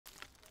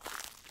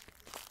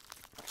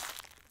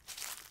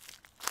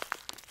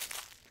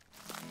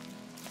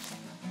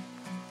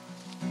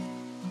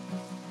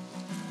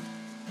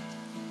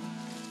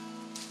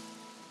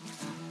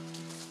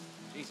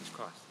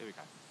Christ. Here we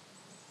go.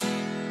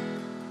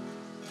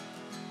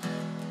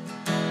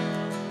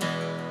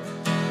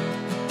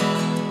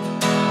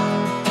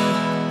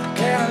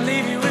 Can't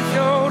leave you if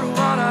you're the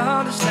one I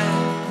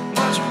understand.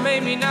 Once you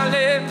made me, now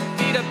let me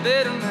be the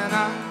better man.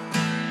 I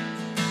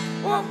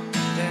won't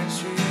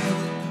dance with you.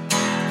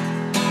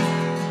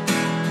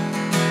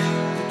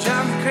 You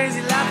drive me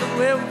crazy like the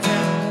way we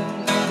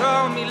can.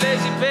 Call me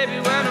lazy, baby,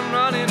 when I'm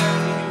running on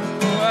you.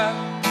 I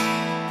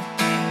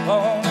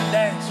wanna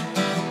dance with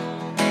you.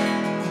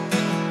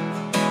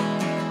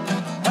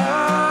 I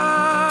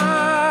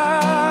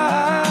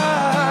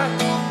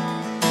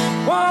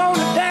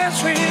wanna dance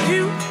with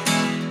you.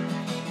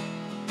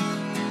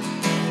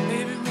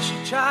 Maybe we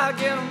should try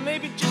again, or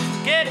maybe just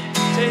forget it.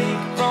 Take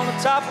it from the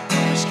top,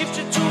 we skip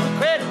you to the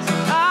credits.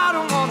 I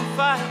don't wanna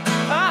fight,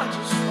 I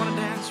just wanna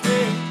dance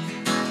with you.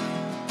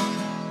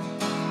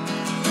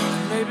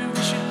 Maybe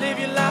we should live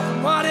your life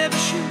in whatever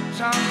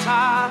shoes. I'm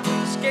tired of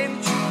this game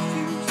that you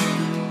refuse to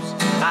lose.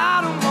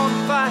 I don't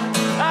wanna fight,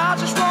 I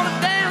just wanna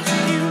dance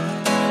with you.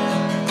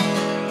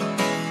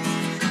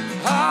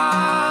 I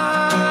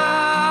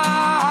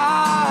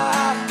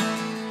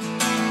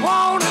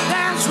wanna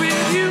dance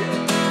with you.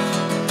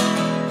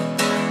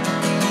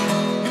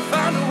 You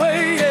find a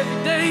way every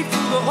day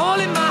through the hole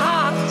in my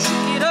heart.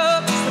 Shake it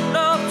up just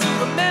enough to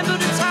remember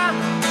the time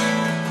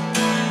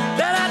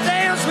that I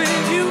danced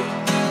with you.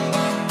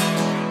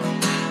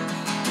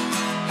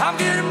 I'm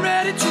getting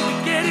ready to be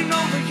getting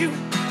over you.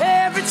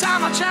 Every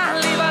time I try and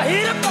leave, I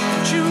hit up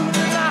with you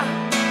tonight.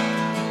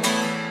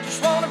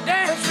 Just wanna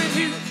dance with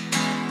you.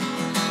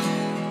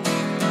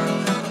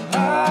 I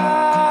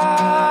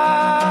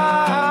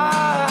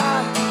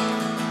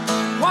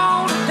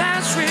wanna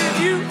dance with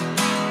you.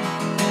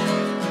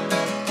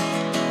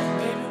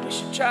 Maybe we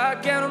should try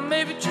again, or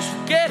maybe just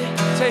forget it.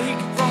 Take it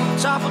from the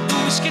top, or do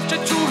we skip to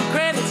the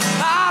credits?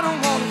 I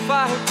don't wanna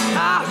fight,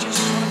 I just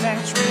wanna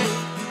dance with you.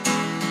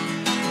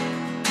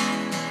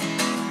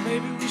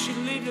 Maybe we should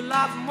live your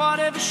life in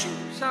whatever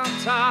shoes. I'm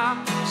tired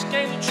of this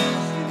game that you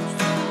refuse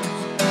to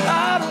lose.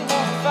 I don't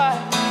wanna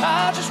fight,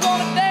 I just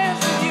wanna dance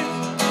with you.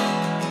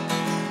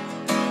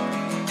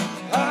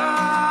 I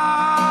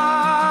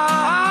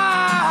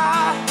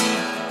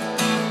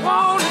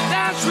wanna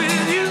dance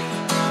with you.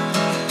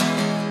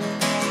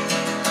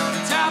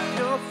 Tap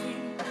your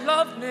feet,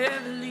 love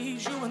never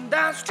leaves you, and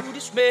dance to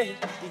this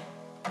melody.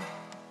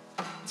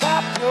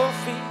 Tap your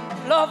feet,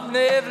 love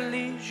never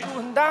leaves you,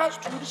 and dance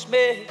to this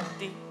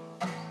melody.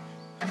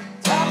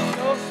 Tap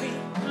your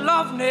feet,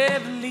 love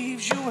never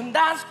leaves you, and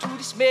dance to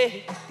this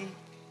melody.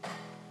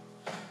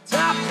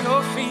 Tap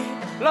your feet,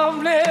 love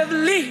never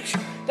leaves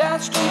you,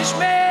 dance to this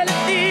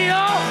melody.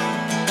 Oh,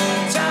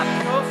 tap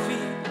your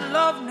feet,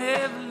 love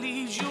never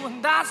leaves you,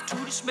 and dance to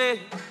this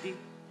melody.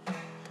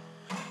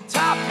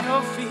 Tap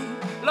your feet,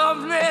 love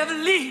never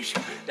leaves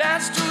you,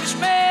 dance to this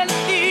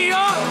melody.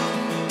 Oh,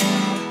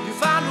 you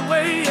find a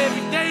way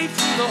every day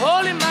through the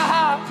hole in my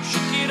heart.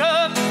 Shake it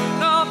up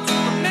enough to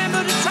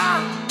remember the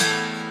time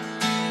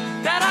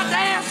that I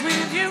danced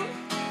with you.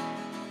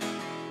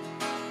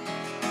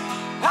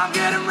 I'm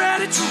getting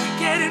ready to be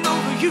getting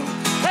over you.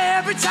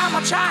 Every time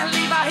I try and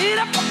leave, I hit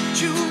up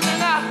with you.